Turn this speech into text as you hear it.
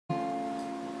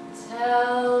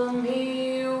Tell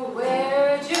me,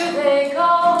 where do they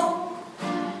go,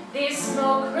 these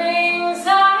smoke rings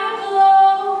I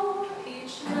blow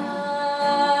each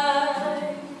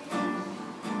night?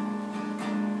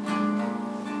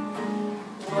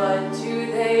 What do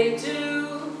they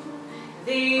do,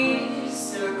 these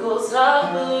circles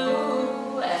of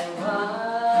blue and white?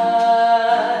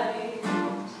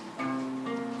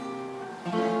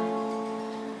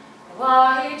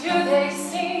 Why do they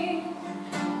seem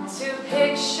to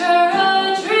picture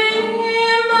a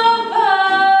dream above?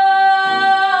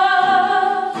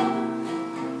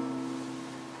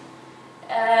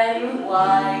 And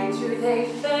why do they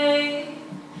fade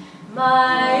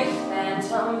my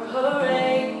phantom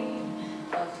parade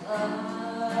of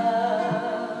love?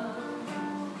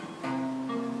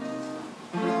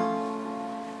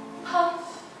 Puff,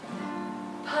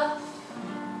 puff,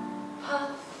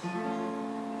 puff,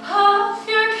 puff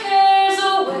your cares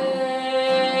away.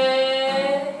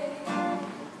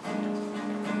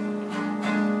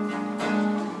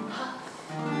 Puff,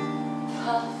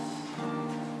 puff,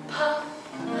 puff,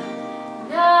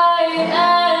 night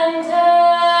and day.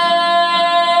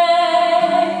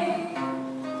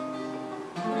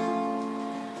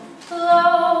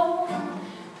 Blow,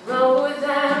 blow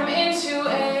them into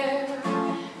air,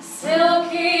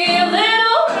 silky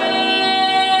little rings.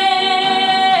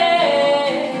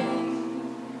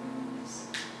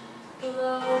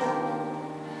 Blow,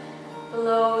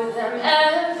 blow them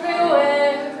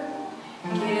everywhere,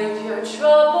 give your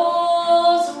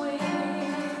troubles wings.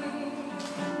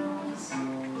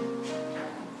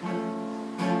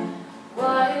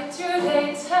 What do they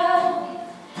tell,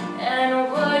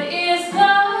 and what is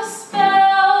the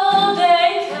spell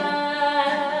they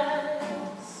cast?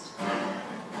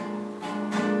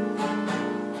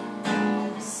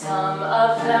 Some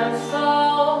of them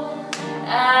fall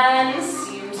and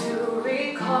seem to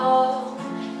recall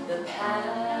the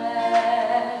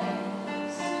past,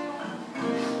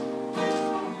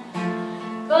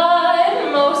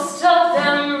 but most of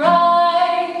them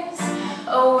rise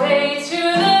away to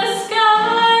the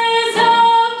skies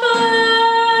of blue.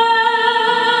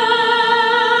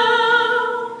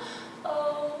 Oh,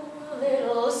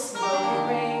 little smoke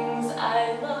rings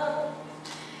I love,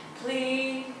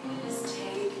 please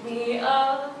take me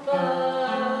above.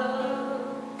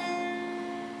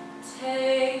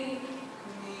 Take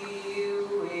me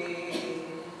with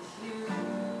you.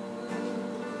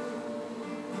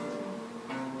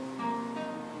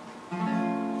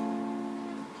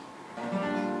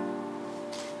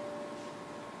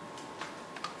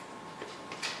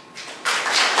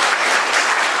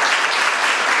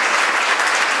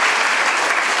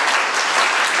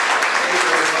 Thank you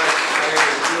very much. My name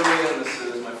is Julian. This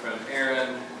is my friend Erin,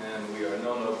 and we are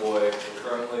No No Boy. We're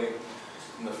currently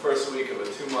in the first week of a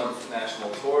 2-month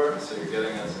national tour, so you're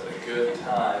getting us at a good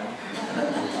time.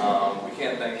 We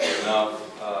can't thank you enough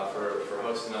for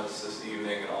hosting us this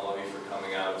evening, and all of you for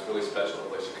coming out. It's really special to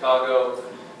play Chicago.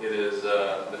 It is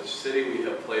the city we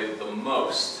have played the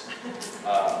most.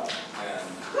 And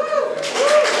we look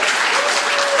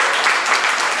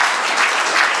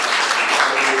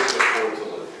forward to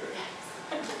live here.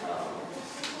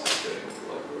 Just kidding, we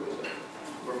like where we live.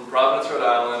 We're from Providence, Rhode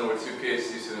Island. We're 2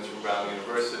 PhD students from Brown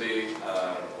University.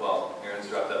 Well, Erin's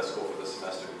dropped out of school for this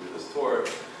semester to do this tour,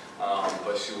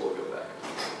 but she will go back.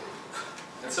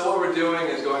 And so what we're doing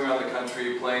is going around the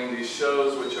country playing these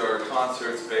shows, which are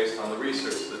concerts based on the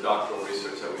research, the doctoral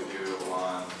research that we do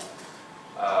on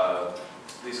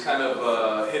these kind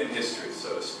of hidden histories,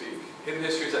 so to speak. Hidden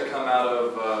histories that come out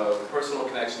of personal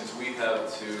connections we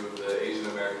have to the Asian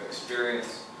American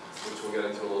experience, which we'll get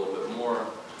into a little bit more.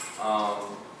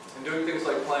 And doing things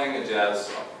like playing a jazz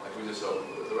song, like we just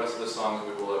opened with. The rest of the songs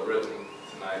we will have written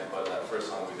tonight, but that first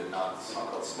song we did not. It's a song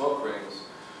called Smoke Rings,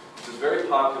 which was very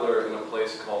popular in a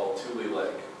place called Tule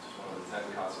Lake, which is one of the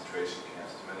 10 concentration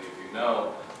camps, as many of you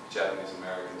know, Japanese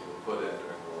Americans were put in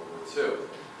during World War II.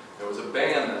 There was a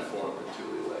band that formed at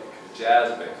Tule Lake, a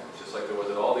jazz band, just like there was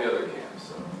at all the other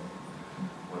camps. So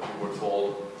when people were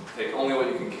told, take only what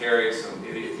you can carry, some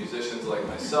idiot musicians like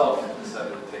myself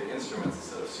decided to take instruments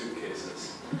instead of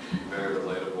suitcases. Very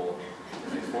relatable.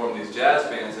 And they formed these jazz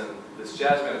bands, and this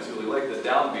jazz band at Tule Lake, the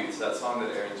Downbeats, that song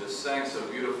that Erin just sang so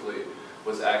beautifully,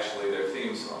 was actually their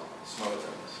theme song, Smoke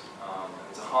Rings.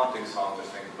 It's a haunting song to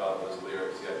think about those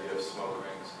lyrics, the idea of smoke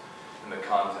rings in the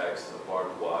context of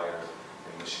barbed wire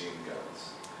and machine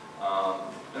guns.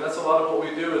 And that's a lot of what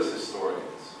we do as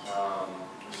historians.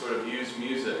 We sort of use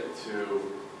music to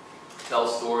tell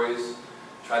stories,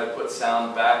 try to put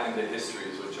sound back into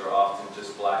histories, which are often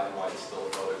just black and white still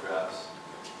photographs,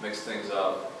 mix things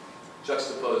up,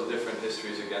 juxtapose different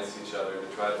histories against each other to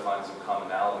try to find some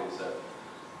commonalities that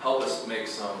help us make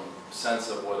some sense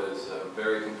of what is a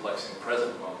very complex and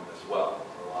present moment as well,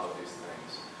 where a lot of these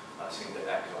things seem to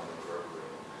echo and reverberate.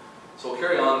 So we'll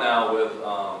carry on now with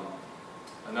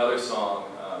another song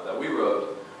that we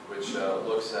wrote, which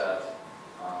looks at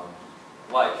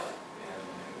life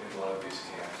in one of these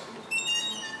camps.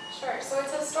 Sure. So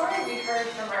it's a story we heard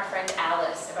from our friend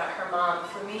Alice about her mom,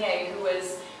 Fumie, who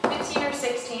was 15 or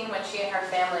 16 when she and her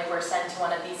family were sent to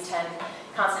one of these 10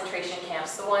 concentration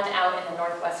camps, the one out in the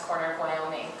northwest corner of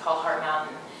Wyoming called Heart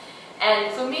Mountain.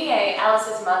 And Fumie,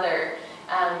 Alice's mother,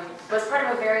 was part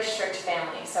of a very strict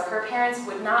family, so her parents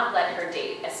would not let her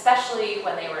date, especially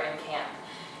when they were in camp.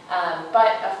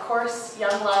 But of course,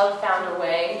 young love found a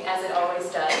way, as it always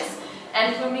does,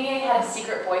 and Fumie had a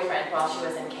secret boyfriend while she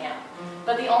was in camp.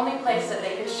 But the only place that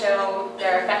they could show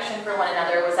their affection for one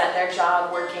another was at their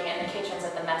job working in the kitchens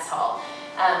at the mess hall.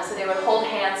 So they would hold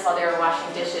hands while they were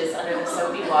washing dishes under the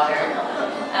soapy water.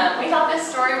 We thought this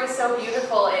story was so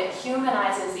beautiful, it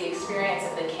humanizes the experience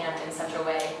of the camp in such a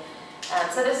way.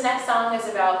 So this next song is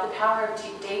about the power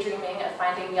of daydreaming, of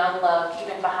finding young love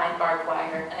even behind barbed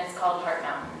wire, and it's called Heart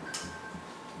Mountain.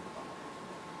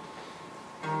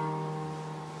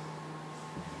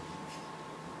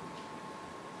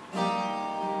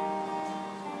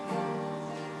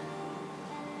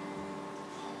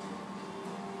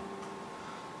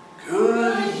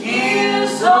 Good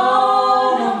years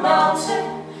on a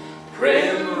mountain,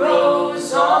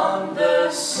 primrose on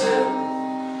the sill.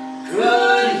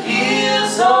 Good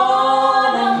years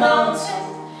on a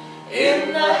mountain,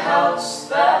 in the house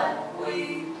that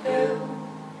we built.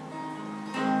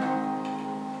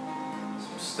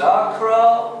 Some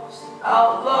star-crossed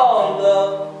outlaw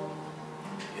love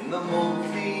in the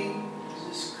movies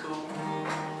is cool,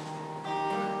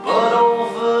 but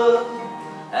over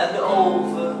and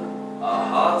over our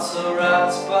hearts are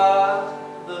out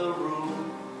by the rules.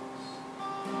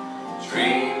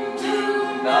 Dream,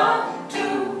 do not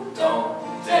do, don't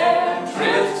dare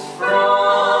drift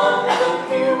from the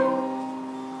view.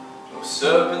 No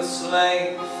serpent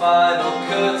slaying final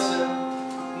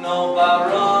curtain, no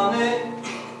Byronic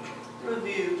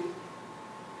review.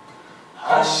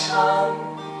 Hush, hon,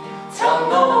 tell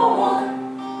no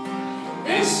one,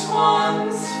 this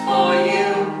one's for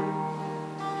you.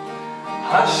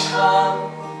 Hush, hon,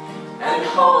 and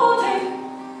hold it,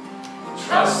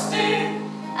 trust it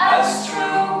as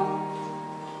true.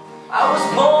 I was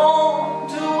born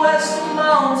to western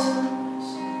mountains,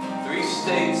 3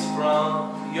 states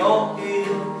from your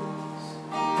hills.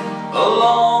 A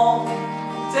long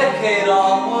decade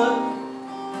onward,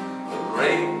 a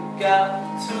great gap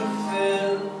to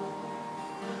fill,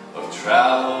 of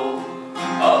travel,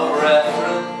 of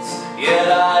reference, yet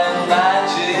I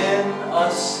imagine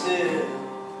us still.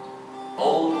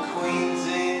 Old queens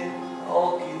in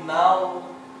Okinawa,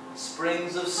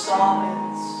 springs of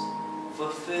sonnets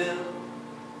fulfill.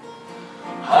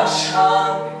 Hush,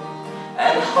 hon,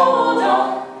 and hold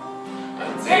on, a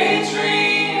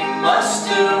daydream must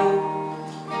do.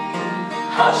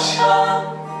 Hush,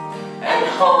 hon, and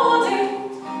hold it,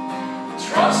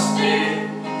 trust it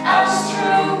as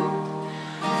true.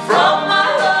 From my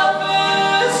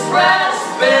lover's brass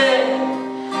bed,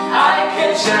 I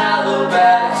catch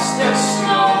alabaster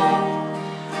snow,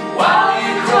 while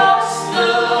you cross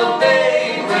the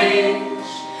Bay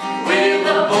Bridge with a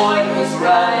boy who's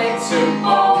right to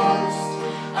boast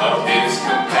of his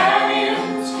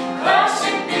companions,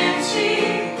 classic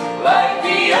beauty like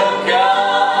the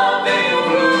agave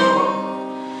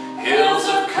bloom, hills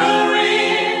of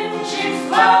Korinji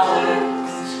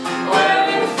flowers where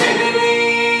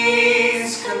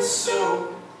infinities consume.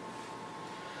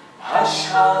 Hush,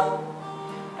 hon,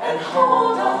 and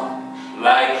hold on,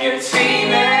 like your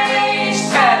teenage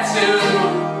tattoo,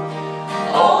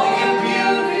 or your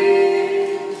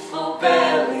beautiful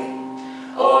belly,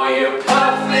 or your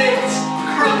perfect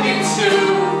crooked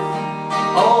tooth.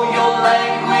 Oh, your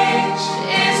language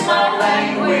is my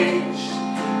language,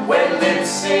 when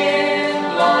lips in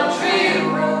laundry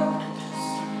rooms.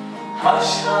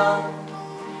 Hush, hon,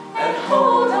 and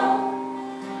hold on,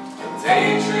 a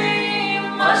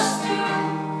daydream must do.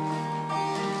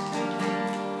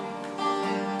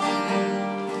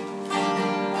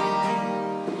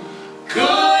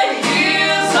 Good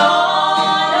years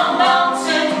on a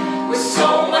mountain, with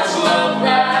so much love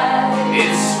that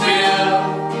it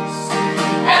spills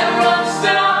and runs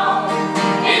down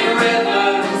in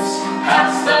rivers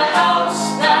past the house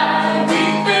that we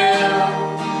built.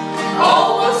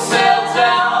 Oh, we'll sail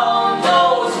down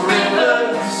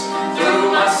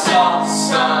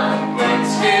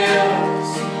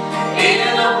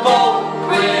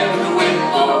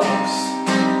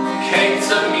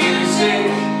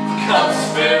cups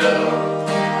fill,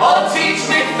 or teach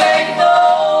me faith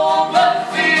over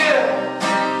fear.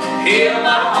 Hear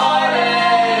my heart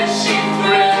as she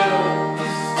thrills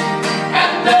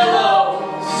and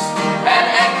bellows and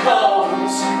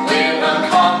echoes with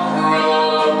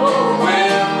unconquerable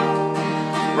will.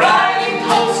 Writing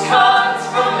postcards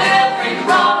from every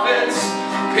province,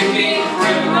 picking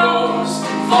primrose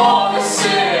for the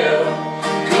sale.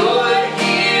 Good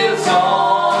years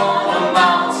on a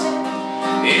mountain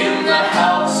in the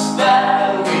house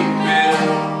that we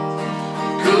built.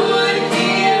 Good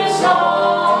years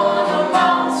on a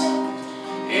mountain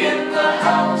in the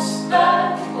house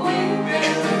that we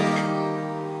built.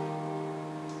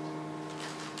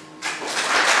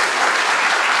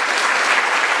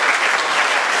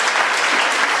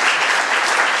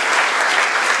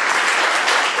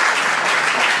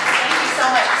 Thank you so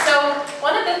much. So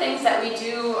one of the things that we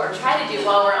do or try to do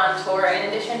while we're on tour, in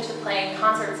addition to playing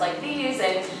concerts like these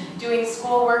and doing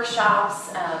school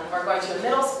workshops, we're going to a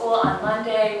middle school on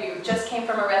Monday. We just came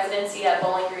from a residency at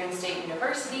Bowling Green State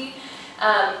University.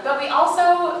 But we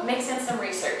also mix in some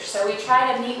research. So we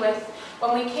try to meet with,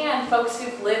 when we can, folks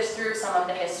who've lived through some of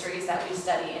the histories that we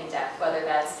study in depth, whether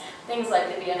that's things like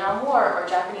the Vietnam War or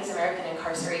Japanese American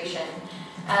incarceration.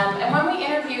 And when we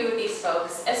interview these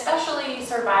folks, especially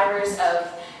survivors of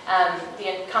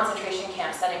the concentration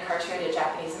camps that incarcerated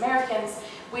Japanese Americans,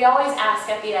 we always ask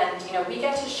at the end, we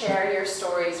get to share your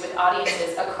stories with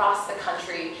audiences across the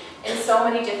country in so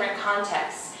many different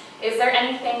contexts. Is there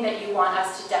anything that you want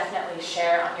us to definitely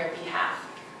share on your behalf?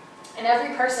 And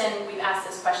every person we've asked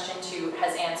this question to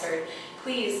has answered,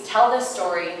 please tell this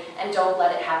story and don't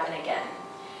let it happen again.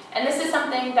 And this is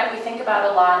something that we think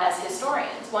about a lot as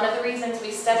historians. One of the reasons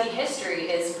we study history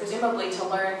is presumably to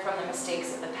learn from the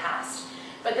mistakes of the past.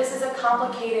 But this is a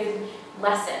complicated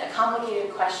lesson, a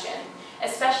complicated question,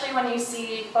 especially when you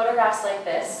see photographs like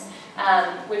this,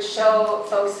 which show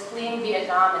folks fleeing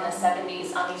Vietnam in the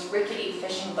 70s on these rickety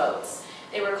fishing boats.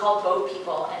 They were called boat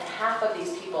people, and half of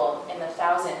these people in the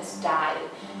thousands died.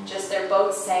 Just their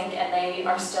boats sank, and they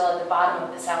are still at the bottom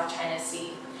of the South China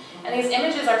Sea. And these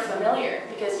images are familiar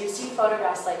because you see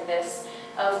photographs like this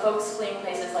of folks fleeing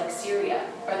places like Syria,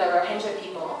 or the Rohingya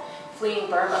people fleeing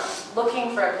Burma,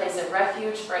 looking for a place of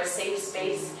refuge, for a safe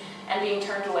space, and being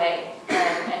turned away.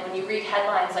 And when you read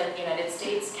headlines like the United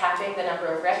States capping the number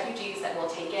of refugees that we'll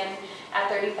take in at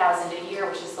 30,000 a year,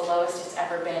 which is the lowest it's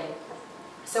ever been.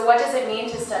 So what does it mean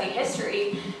to study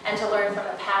history and to learn from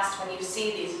the past when you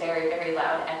see these very, very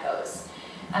loud echoes?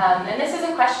 And this is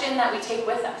a question that we take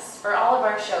with us for all of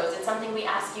our shows. It's something we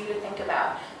ask you to think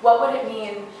about. What would it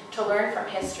mean to learn from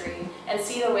history and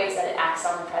see the ways that it acts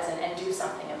on the present and do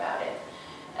something about it?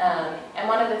 And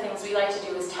one of the things we like to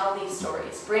do is tell these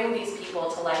stories, bring these people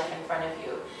to life in front of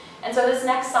you. And so this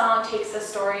next song takes the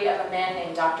story of a man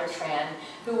named Dr. Tran,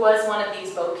 who was one of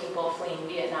these boat people fleeing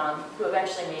Vietnam, who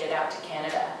eventually made it out to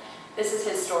Canada. This is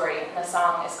his story, and the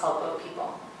song is called Boat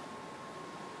People.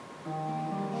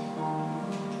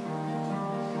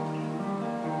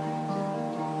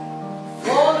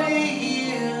 40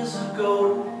 years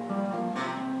ago,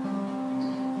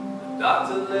 the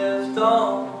doctor left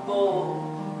on board.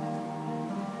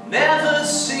 Never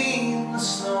seen the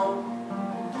snow,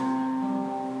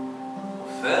 or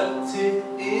felt it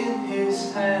in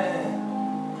his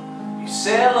hand. You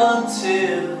sail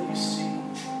until you see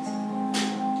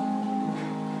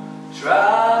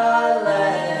dry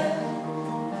land.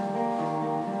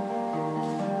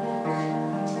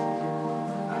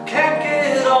 I can't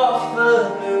get off the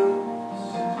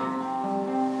news,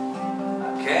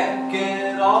 I can't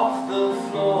get off the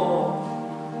floor.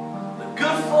 The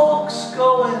good folks go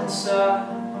inside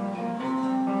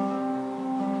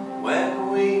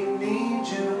when we need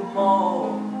you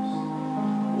most.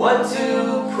 What do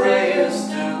prayers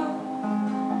do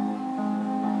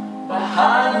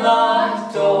behind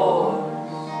locked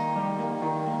doors?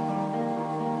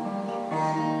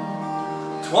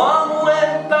 Tuan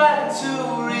went back to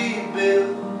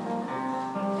rebuild,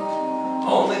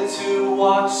 only to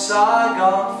watch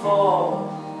Saigon fall.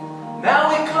 Now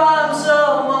he climbs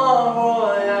up Mont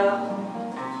Royal,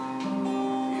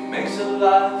 he makes a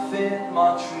life in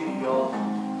Montreal.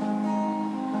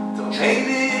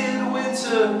 Donated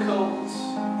winter coats,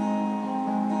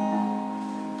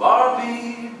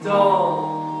 Barbie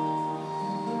dolls.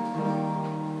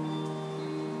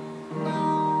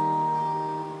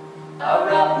 I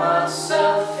wrap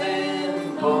myself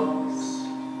in books,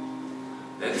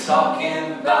 they're talking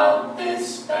about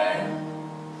this band.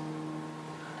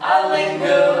 I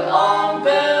linger on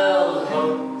bell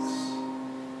hooks,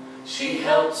 she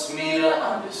helps me to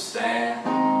understand.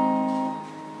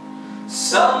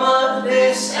 Some of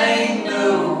this ain't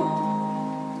new,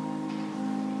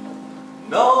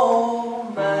 no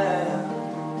man.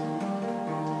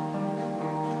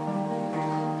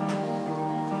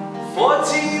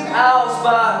 14 hours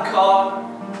by car,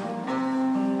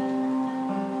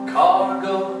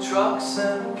 cargo trucks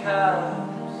and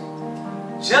cabs,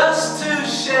 just to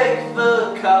shake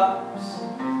the cops.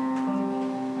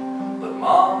 But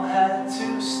Mom had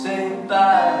to stay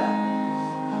back,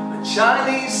 a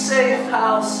Chinese safe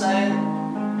house and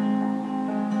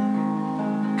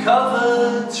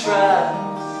covered tracks,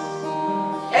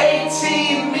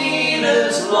 18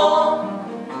 meters long,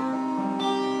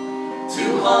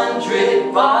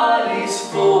 200 bodies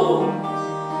full,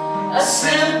 a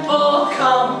simple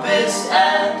compass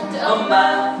and a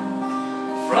map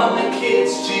from a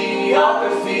kid's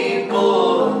geography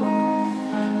book.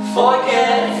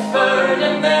 Forget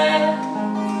Ferdinand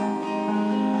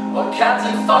or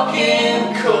Captain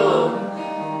fucking Cook.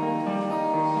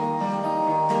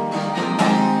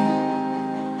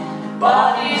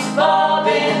 Bodies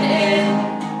bobbing in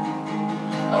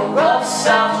a rough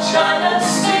South China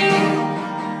Sea.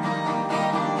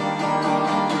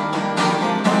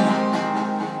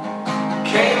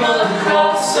 Came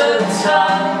across a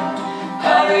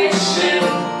time-hurried ship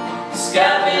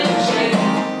scavenging.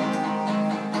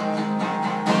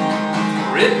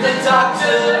 Ripped the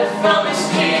doctor from his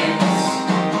kids,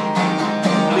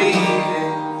 bleeding.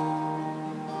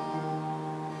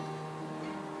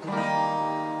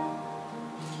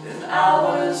 And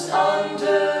hours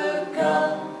under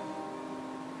gun,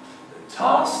 and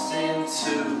tossed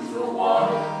into the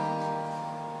water.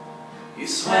 He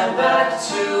swam back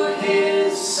to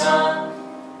his son,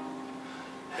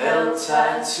 held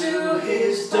tight to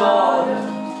his daughter,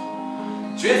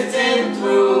 drifting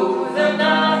through the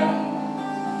night.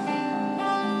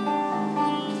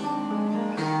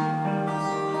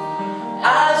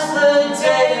 As the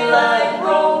daylight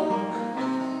broke,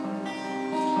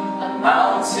 a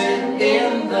mountain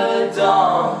in the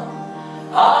dawn,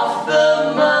 off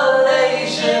the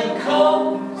Malaysian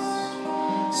coast,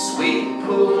 sweet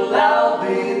Pulau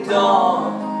Bidon,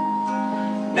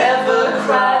 never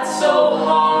cried so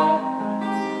hard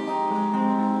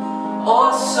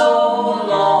or so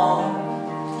long.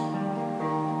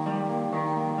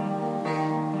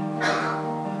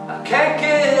 I can't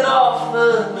get off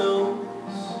the news,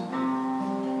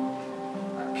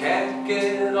 can't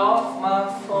get off my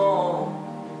phone.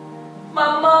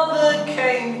 My mother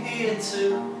came here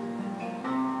too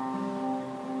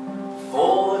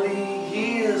 40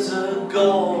 years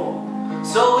ago.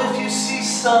 So if you see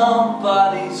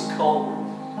somebody's cold,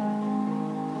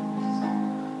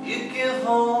 you give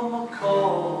them a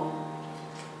call.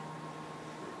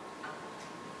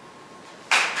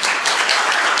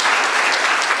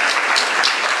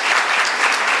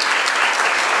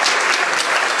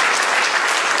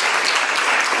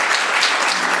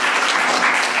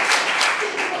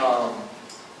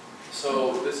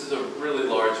 So this is a really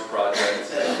large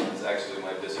project. It's actually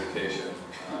my dissertation.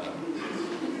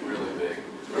 It's really big.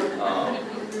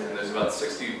 And there's about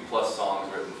 60 plus songs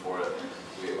written for it.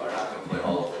 We are not going to play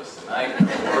all of this tonight,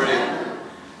 don't worry.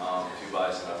 If you buy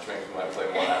us enough drink, we might play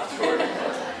one afterward,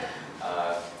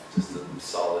 but just a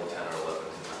solid 10 or 11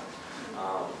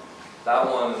 tonight. That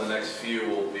one and the next few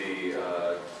will be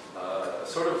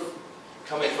sort of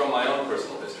coming from my own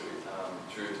personal history.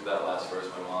 True to that last verse,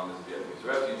 my mom is a Vietnamese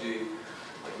refugee,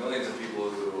 like millions of people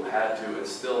who had to and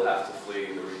still have to flee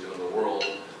the region of the world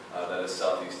that is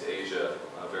Southeast Asia,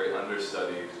 a very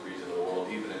understudied region of the world,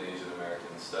 even in Asian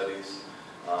American studies.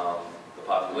 The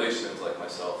populations, like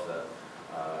myself, that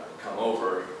come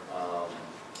over,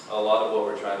 a lot of what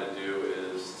we're trying to do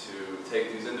is to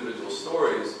take these individual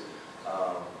stories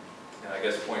and I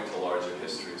guess point to larger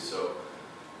history. So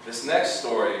this next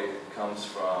story comes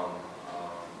from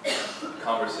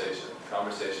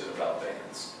conversation about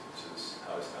bands, which is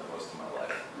how I spent most of my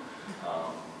life.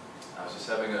 I was just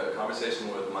having a conversation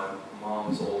with my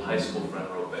mom's old high school friend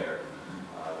Robert,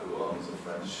 who owns a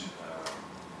French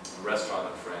restaurant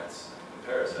in France, in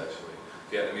Paris actually,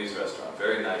 Vietnamese restaurant,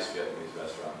 very nice Vietnamese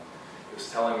restaurant. He was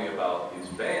telling me about these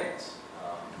bands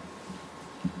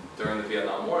during the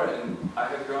Vietnam War, and I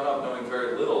had grown up knowing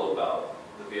very little about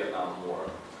the Vietnam War.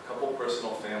 A couple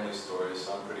personal family stories,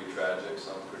 some pretty tragic,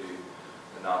 some pretty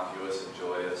innocuous and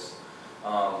joyous.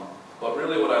 But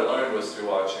really what I learned was through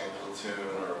watching Platoon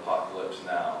or Apocalypse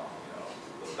Now, you know,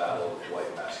 the battle of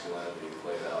white masculinity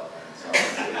played out in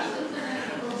Southeast Asia.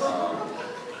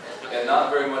 And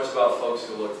not very much about folks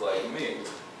who looked like me.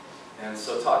 And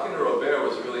so talking to Robert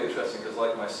was really interesting because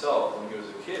like myself, when he was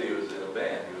a kid, he was in a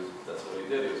band. That's what he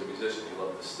did. He was a musician. He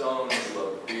loved the Stones, he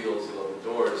loved the Beatles, he loved the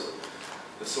Doors.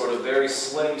 The sort of very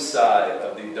slim side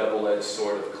of the double-edged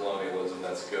sword of colonialism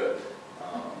that's good.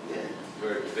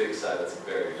 Very big side, that's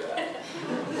very bad.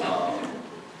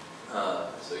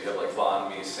 So you have like banh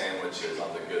mi sandwiches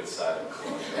on the good side of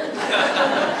colonial.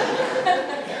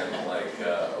 And like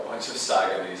a bunch of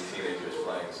Saigonese teenagers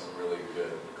playing some really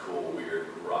good, cool, weird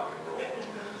rock and roll.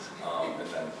 And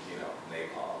then, you know,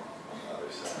 napalm on the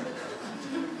other side.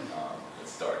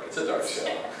 It's dark, it's a dark show.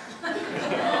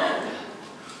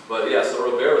 But yeah, so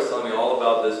Robert was telling me all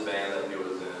about this band that he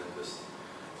was in,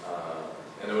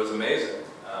 and it was amazing.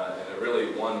 And it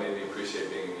really, one, made me appreciate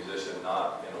being a musician,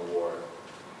 not in a war.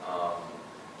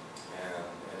 And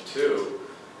two,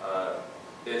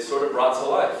 it sort of brought to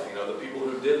life, you know, the people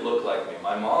who did look like me.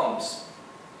 My mom's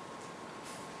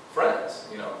friends,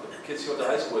 you know, the kids who went to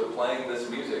high school with playing this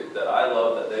music that I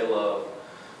love, that they love.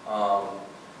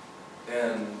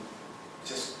 And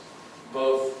just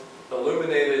both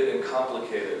illuminated and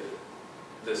complicated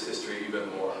this history even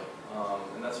more.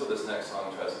 And that's what this next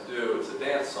song tries to do. It's a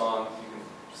dance song. You can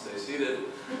stay seated.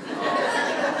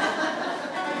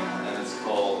 And it's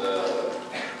called the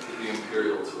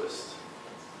Imperial Twist.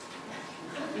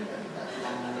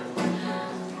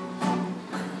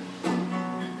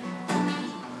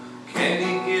 Can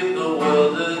you give the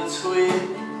world a twist?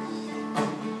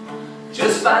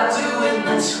 Just by doing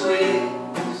the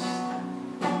twist.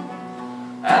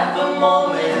 At the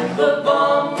moment the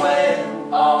bomb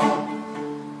went off,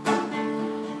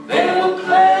 they were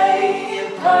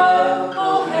playing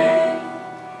Purple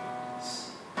Haze.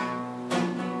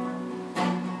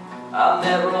 I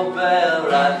met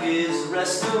Robert at his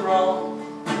restaurant,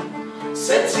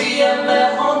 septième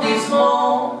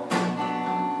arrondissement.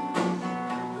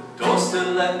 The doors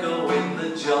still echo in the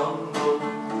jungle.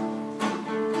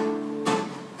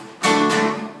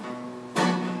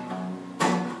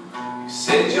 You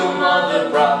said your mother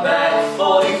brought back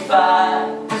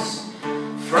 45s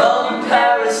from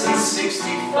Paris in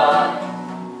 '65,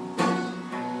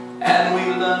 and we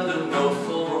learned to know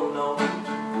for no.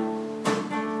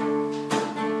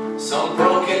 Some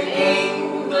broken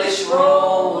English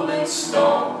Rolling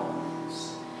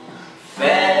Stones,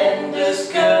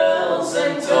 Fenders, girls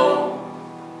and dough.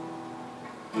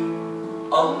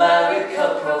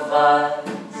 America provides.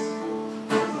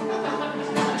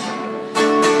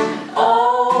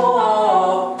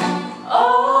 Oh,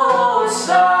 oh,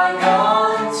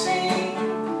 Saigon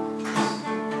teens.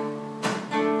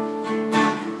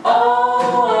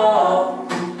 Oh,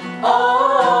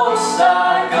 oh,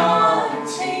 Saigon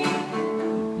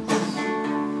teens.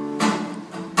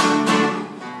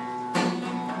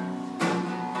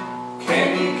 Can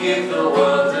you give the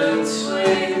world a twist?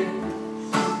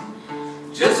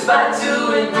 Just by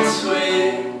doing the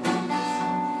twist.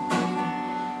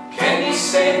 Can you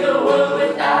save the world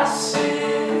with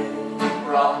acid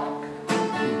rock?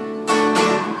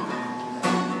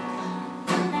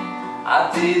 I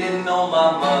didn't know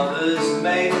my mother's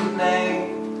maiden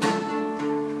name.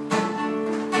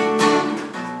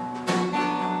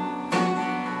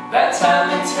 That time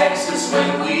in Texas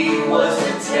when we was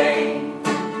detained.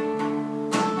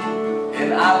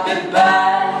 And I've been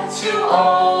back to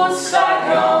old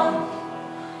Saigon,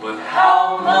 but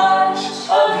how much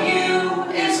of you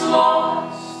is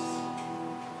lost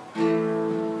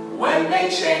when they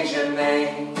change your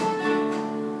name?